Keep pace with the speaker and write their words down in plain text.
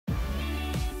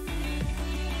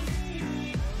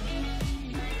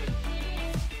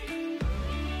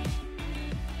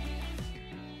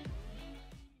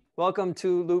Welcome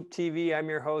to Loop TV. I'm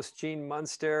your host, Gene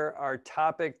Munster. Our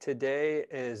topic today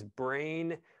is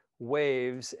brain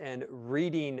waves and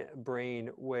reading brain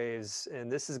waves.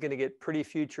 And this is going to get pretty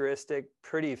futuristic,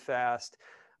 pretty fast.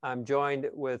 I'm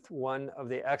joined with one of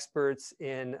the experts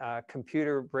in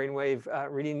computer brainwave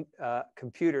reading,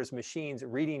 computers, machines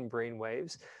reading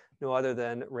brainwaves, no other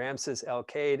than Ramses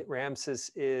Alcaide.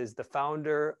 Ramses is the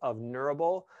founder of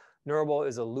Neurable. Neurable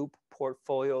is a Loup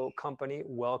portfolio company.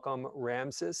 Welcome,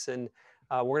 Ramses. And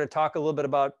we're going to talk a little bit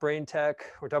about brain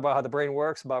tech. We're talking about how the brain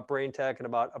works, about brain tech, and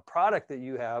about a product that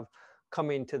you have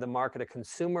coming to the market, a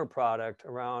consumer product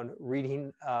around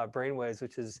reading brainwaves,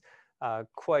 which is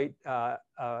quite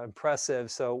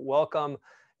impressive. So welcome.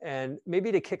 And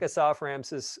maybe to kick us off,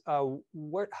 Ramses, how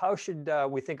should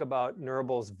we think about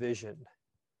Neurable's vision?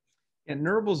 Yeah,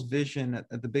 Neurable's vision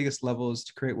at the biggest level is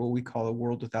to create what we call a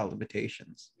world without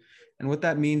limitations. And what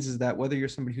that means is that whether you're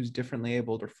somebody who's differently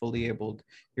abled or fully abled,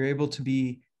 you're able to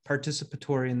be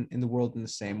participatory in the world in the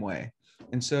same way.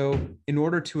 And so in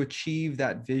order to achieve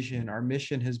that vision, our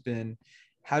mission has been,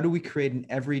 how do we create an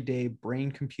everyday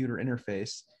brain-computer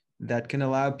interface that can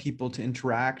allow people to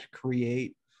interact,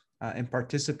 create, and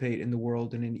participate in the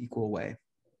world in an equal way?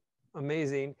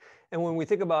 Amazing. And when we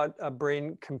think about a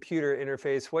brain-computer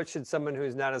interface, what should someone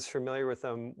who's not as familiar with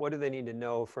them, what do they need to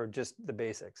know for just the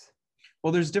basics?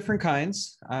 Well, there's different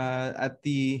kinds. At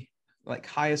the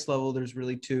highest level, there's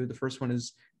really two. The first one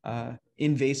is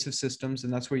invasive systems,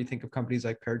 and that's where you think of companies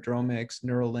like Paradromics,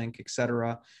 Neuralink, et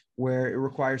cetera, where it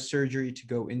requires surgery to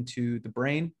go into the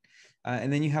brain.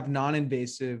 And then you have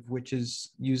non-invasive, which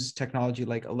uses technology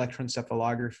like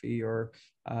electroencephalography or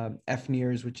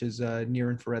FNIRS, which is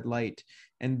near-infrared light.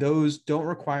 And those don't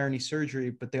require any surgery,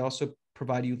 but they also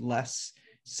provide you less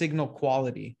signal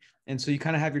quality. And so you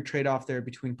kind of have your trade-off there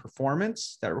between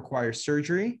performance that requires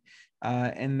surgery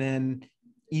and then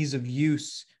ease of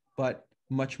use, but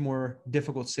much more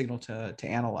difficult signal to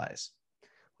analyze.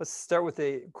 Let's start with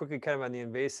quickly kind of on the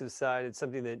invasive side. It's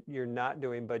something that you're not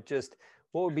doing, but just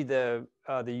what would be the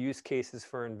use cases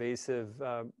for invasive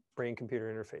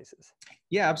brain-computer interfaces?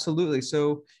 Yeah, absolutely.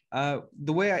 So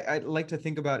the way I like to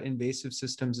think about invasive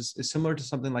systems is similar to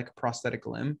something like a prosthetic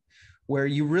limb, where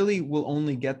you really will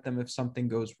only get them if something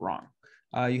goes wrong.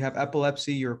 You have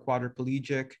epilepsy, you're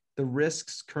quadriplegic. The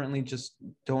risks currently just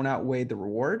don't outweigh the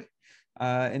reward.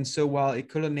 And so while it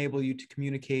could enable you to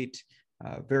communicate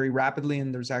very rapidly,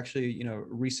 and there's actually a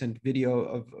recent video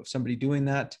of somebody doing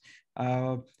that,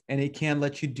 and it can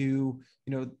let you do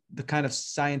the kind of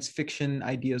science fiction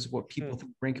ideas of what people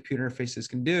think brain computer interfaces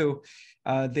can do.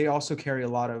 They also carry a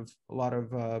lot of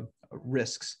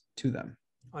risks to them.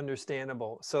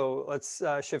 Understandable. So let's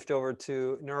shift over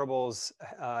to Neurable's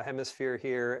hemisphere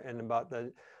here and about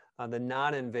the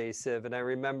non-invasive. And I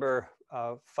remember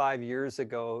 5 years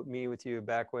ago meeting with you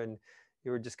back when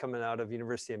you were just coming out of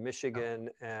University of Michigan,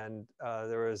 and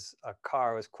there was a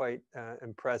car. It was quite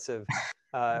impressive.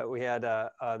 We had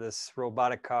this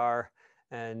robotic car,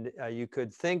 and you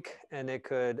could think, and it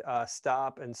could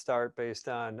stop and start based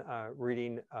on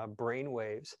reading brain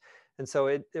waves. And so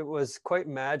it was quite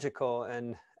magical.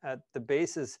 And at the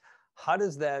basis, how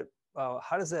does that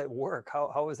work?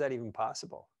 How is that even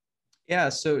possible? Yeah,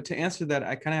 so to answer that,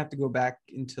 I kind of have to go back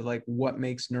into what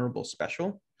makes Neurable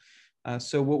special.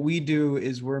 So what we do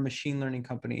is we're a machine learning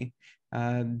company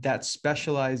that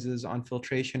specializes on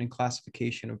filtration and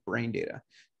classification of brain data.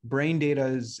 Brain data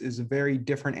is a very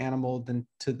different animal than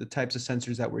to the types of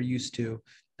sensors that we're used to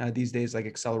these days, like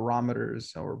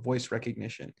accelerometers or voice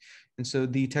recognition. And so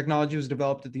the technology was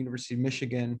developed at the University of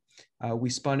Michigan.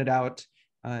 We spun it out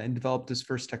and developed this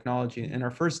first technology. In our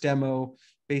first demo,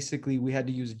 basically, we had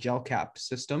to use a gel cap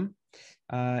system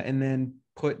and then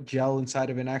put gel inside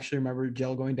of it. And I actually remember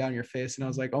gel going down your face. And I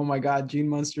was like, oh my God, Gene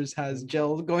Munsters has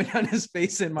gel going down his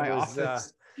face in my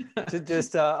office.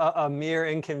 Just a mere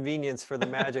inconvenience for the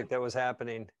magic that was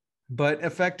happening. But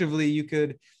effectively, you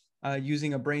could,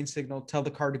 using a brain signal, tell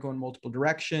the car to go in multiple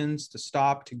directions, to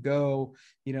stop, to go.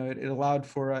 It allowed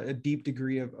for a deep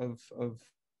degree of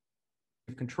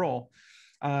control.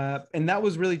 And that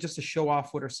was really just to show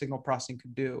off what our signal processing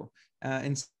could do.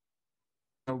 And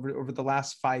over the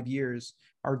last 5 years,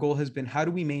 our goal has been, how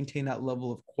do we maintain that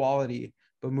level of quality,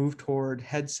 but move toward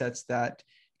headsets that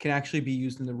can actually be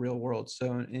used in the real world?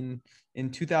 So in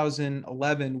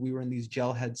 2011, we were in these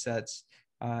gel headsets.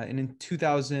 And in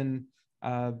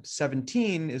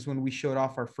 2017 is when we showed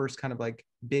off our first kind of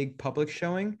big public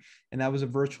showing. And that was a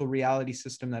virtual reality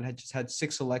system that had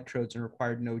 6 electrodes and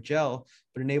required no gel,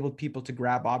 but enabled people to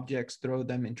grab objects, throw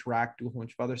them, interact, do a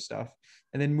bunch of other stuff.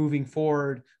 And then moving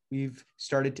forward, we've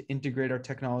started to integrate our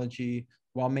technology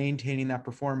while maintaining that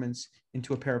performance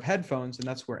into a pair of headphones. And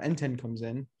that's where N10 comes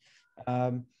in.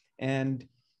 And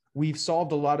we've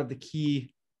solved a lot of the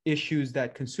key issues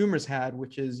that consumers had,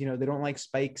 which is, they don't like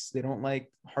spikes, they don't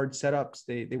like hard setups,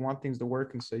 they want things to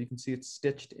work. And so you can see it's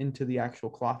stitched into the actual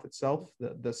cloth itself,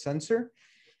 the sensor.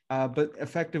 But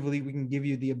effectively, we can give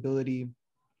you the ability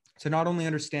to not only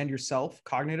understand yourself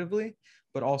cognitively,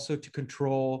 but also to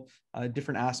control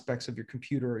different aspects of your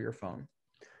computer or your phone.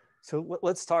 So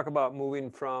let's talk about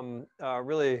moving from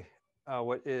really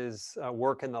what is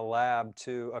work in the lab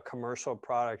to a commercial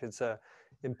product. It's a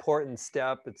important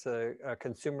step. It's a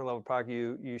consumer level product.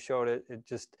 You showed it. It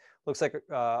just looks like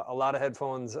a lot of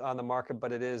headphones on the market,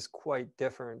 but it is quite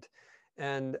different.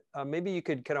 And maybe you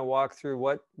could kind of walk through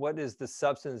what is the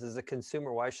substance as a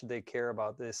consumer? Why should they care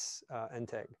about this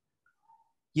NTAG?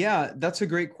 Yeah, that's a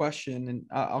great question. And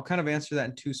I'll kind of answer that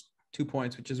in two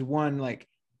points, which is one, like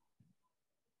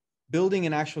building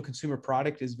an actual consumer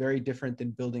product is very different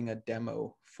than building a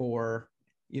demo for,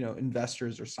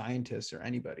 investors or scientists or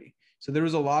anybody. So there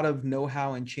was a lot of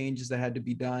know-how and changes that had to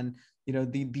be done.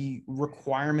 The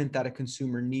requirement that a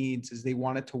consumer needs is they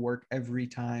want it to work every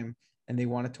time and they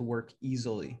want it to work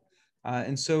easily.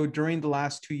 And so during the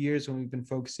last 2 years, when we've been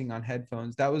focusing on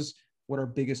headphones, that was what our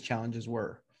biggest challenges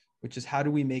were, which is how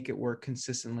do we make it work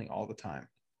consistently all the time?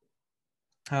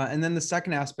 And then the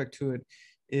second aspect to it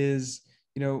is,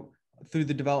 through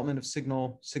the development of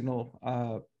signal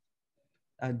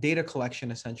data collection,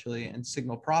 essentially, and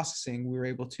signal processing, we were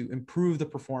able to improve the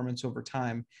performance over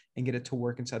time and get it to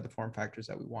work inside the form factors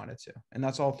that we wanted to. And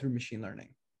that's all through machine learning.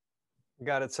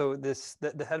 Got it. So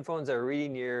the headphones are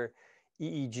reading your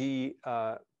EEG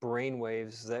brain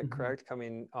waves. Is that correct?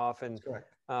 Coming off, and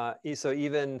so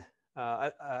even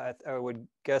I would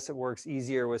guess it works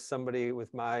easier with somebody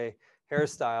with my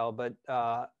hairstyle. But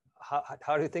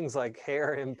how do things like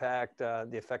hair impact the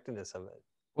effectiveness of it?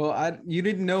 Well, you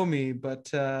didn't know me, but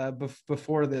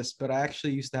before this, but I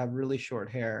actually used to have really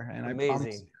short hair, and Amazing.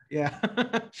 I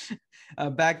promise, yeah.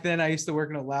 Back then, I used to work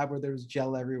in a lab where there was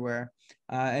gel everywhere,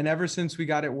 and ever since we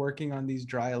got it working on these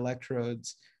dry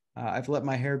electrodes, I've let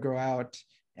my hair grow out,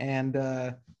 and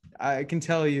I can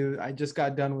tell you, I just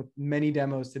got done with many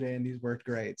demos today, and these worked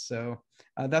great. So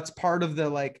that's part of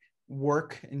the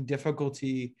work and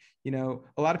difficulty. A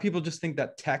lot of people just think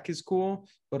that tech is cool,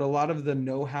 but a lot of the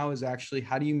know-how is actually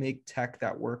how do you make tech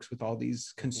that works with all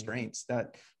these constraints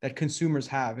that consumers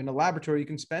have. In a laboratory, you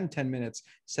can spend 10 minutes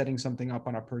setting something up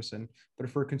on a person, but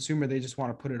for a consumer, they just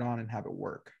want to put it on and have it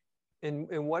work. And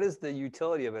what is the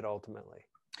utility of it ultimately?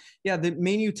 Yeah, the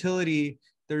main utility,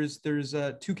 there's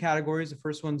two categories. The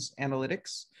first one's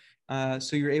analytics.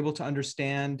 So you're able to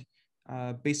understand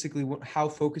basically how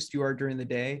focused you are during the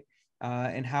day,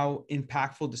 and how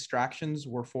impactful distractions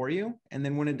were for you. And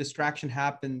then when a distraction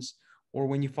happens or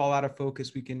when you fall out of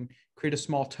focus, we can create a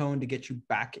small tone to get you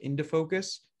back into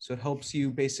focus. So it helps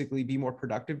you basically be more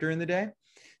productive during the day.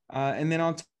 And then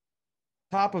on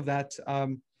top of that,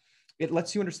 it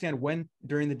lets you understand when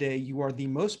during the day you are the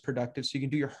most productive. So you can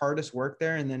do your hardest work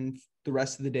there and then the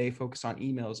rest of the day focus on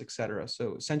emails, et cetera.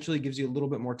 So essentially gives you a little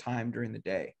bit more time during the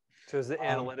day. So is the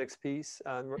analytics piece,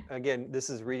 again, this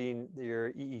is reading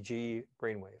your EEG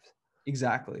brainwaves.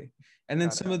 Exactly. And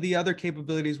then some of the other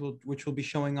capabilities, which we'll be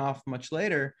showing off much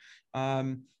later,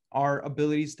 are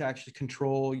abilities to actually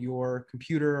control your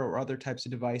computer or other types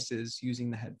of devices using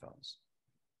the headphones.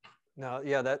 Now,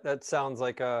 yeah, that sounds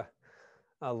like a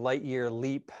light year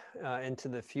leap into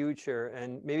the future.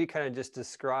 And maybe kind of just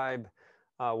describe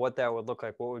what that would look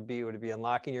like. Would it be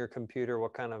unlocking your computer?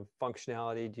 What kind of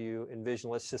functionality do you envision,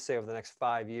 let's just say over the next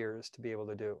 5 years, to be able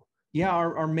to do? Yeah,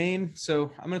 our main,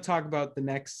 so I'm going to talk about the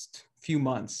next few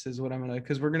months is what I'm going to,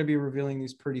 because we're going to be revealing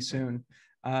these pretty soon.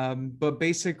 But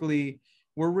basically,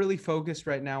 we're really focused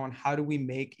right now on how do we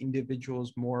make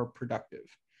individuals more productive.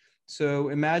 So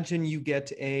imagine you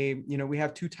get we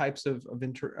have two types of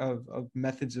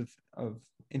methods of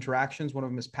interactions. One of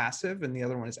them is passive and the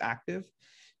other one is active.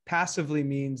 Passively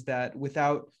means that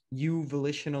without you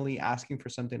volitionally asking for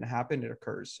something to happen, it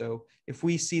occurs. So if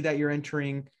we see that you're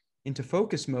entering into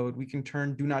focus mode, we can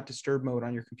turn do not disturb mode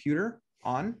on your computer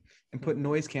on and put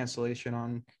noise cancellation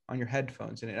on your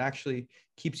headphones. And it actually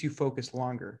keeps you focused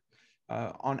longer.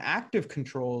 On active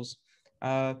controls,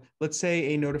 let's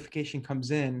say a notification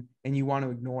comes in and you want to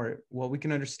ignore it. Well, we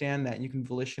can understand that and you can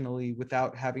volitionally,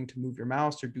 without having to move your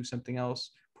mouse or do something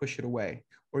else, push it away.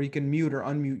 Or you can mute or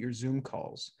unmute your Zoom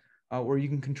calls, or you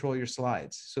can control your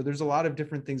slides. So there's a lot of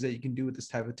different things that you can do with this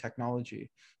type of technology.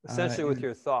 Essentially with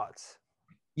your thoughts.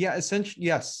 Yeah, essentially,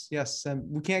 yes.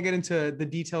 We can't get into the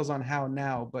details on how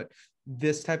now, but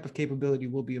this type of capability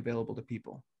will be available to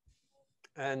people.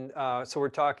 And so we're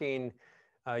talking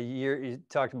You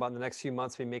talked about in the next few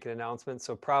months we make an announcement,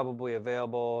 so probably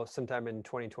available sometime in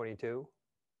 2022.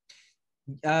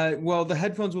 Well, the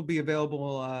headphones will be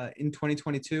available in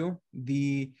 2022.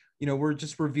 We're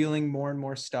just revealing more and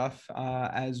more stuff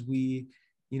as we,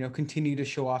 continue to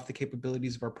show off the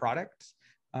capabilities of our product.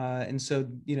 And so,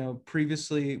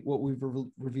 previously what we've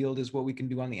revealed is what we can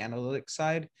do on the analytics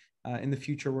side. In the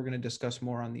future, we're going to discuss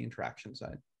more on the interaction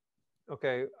side.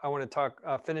 Okay, I want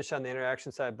to finish on the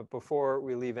interaction side, but before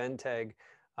we leave NTAG,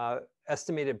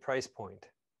 estimated price point.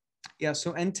 Yeah,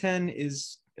 so N10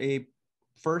 is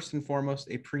first and foremost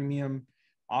a premium,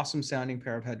 awesome sounding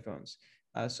pair of headphones.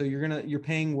 So you're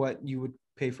paying what you would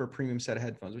pay for a premium set of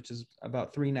headphones, which is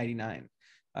about $399.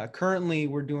 Currently,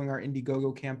 we're doing our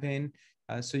Indiegogo campaign,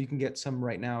 so you can get some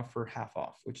right now for half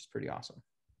off, which is pretty awesome.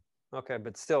 Okay,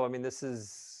 but still, I mean, this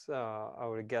is, I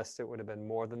would have guessed it would have been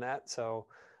more than that. So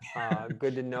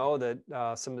good to know that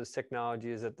some of this technology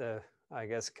is at the, I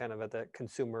guess, kind of at that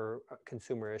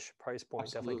consumerish price point,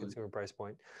 Absolutely. Definitely consumer price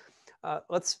point.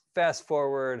 Let's fast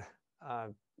forward.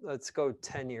 Let's go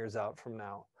 10 years out from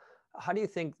now. How do you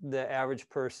think the average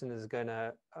person is going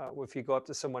to, if you go up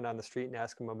to someone on the street and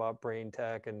ask them about brain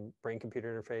tech and brain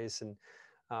computer interface, and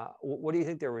what do you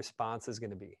think their response is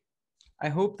going to be? I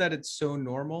hope that it's so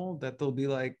normal that they'll be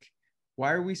like,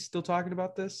 why are we still talking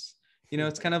about this?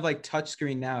 It's kind of like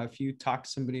touchscreen now. If you talk to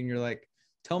somebody and you're like,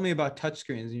 tell me about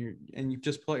touchscreens, and you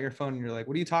just pull out your phone and you're like,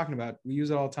 what are you talking about? We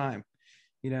use it all the time.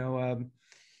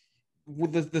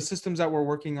 With the systems that we're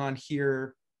working on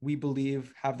here, we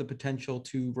believe have the potential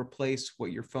to replace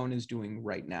what your phone is doing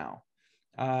right now.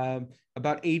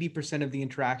 About 80% of the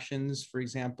interactions, for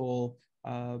example,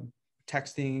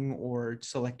 texting or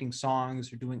selecting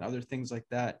songs or doing other things like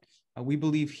that, we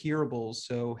believe hearables,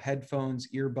 so headphones,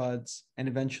 earbuds, and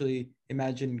eventually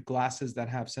imagine glasses that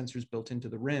have sensors built into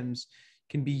the rims,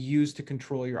 can be used to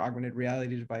control your augmented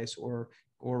reality device or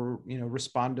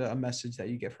respond to a message that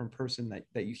you get from a person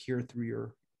that you hear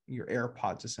through your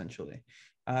AirPods essentially.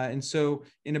 And so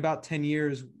in about 10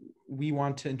 years, we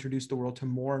want to introduce the world to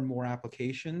more and more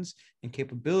applications and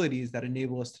capabilities that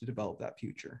enable us to develop that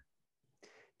future.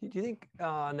 Do you think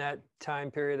in that time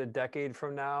period, a decade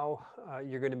from now,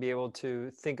 you're going to be able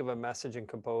to think of a message and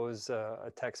compose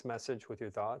a text message with your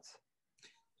thoughts?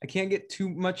 I can't get too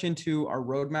much into our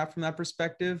roadmap from that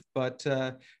perspective, but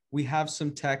we have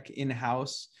some tech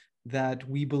in-house that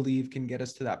we believe can get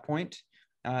us to that point.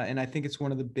 And I think it's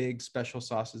one of the big special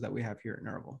sauces that we have here at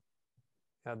Neurable.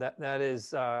 Yeah, that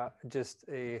is just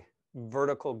a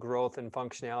vertical growth and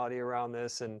functionality around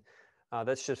this. And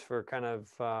that's just for kind of,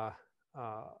 a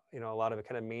lot of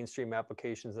kind of mainstream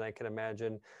applications. And I can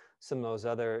imagine some of those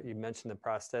other, you mentioned the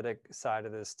prosthetic side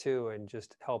of this too, and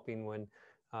just helping when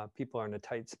people are in a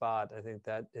tight spot. I think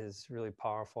that is really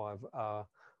powerful. I've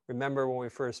remember when we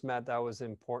first met, that was an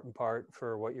important part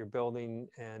for what you're building,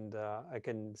 and I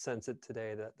can sense it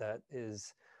today that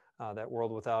is that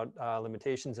world without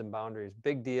limitations and boundaries.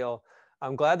 Big deal.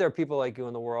 I'm glad there are people like you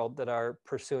in the world that are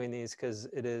pursuing these, because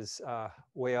it is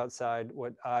way outside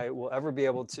what I will ever be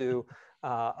able to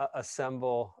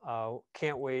assemble.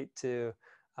 Can't wait to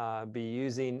be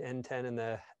using N10 in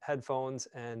the headphones,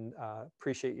 and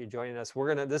appreciate you joining us.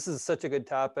 This is such a good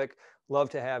topic. Love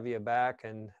to have you back,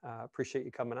 and appreciate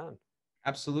you coming on.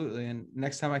 Absolutely. And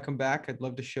next time I come back, I'd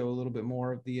love to show a little bit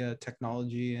more of the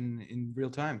technology in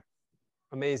real time.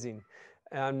 Amazing.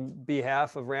 On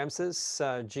behalf of Ramses,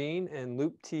 Gene, and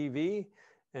Loup TV,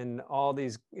 and all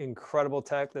these incredible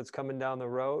tech that's coming down the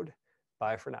road,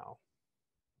 bye for now.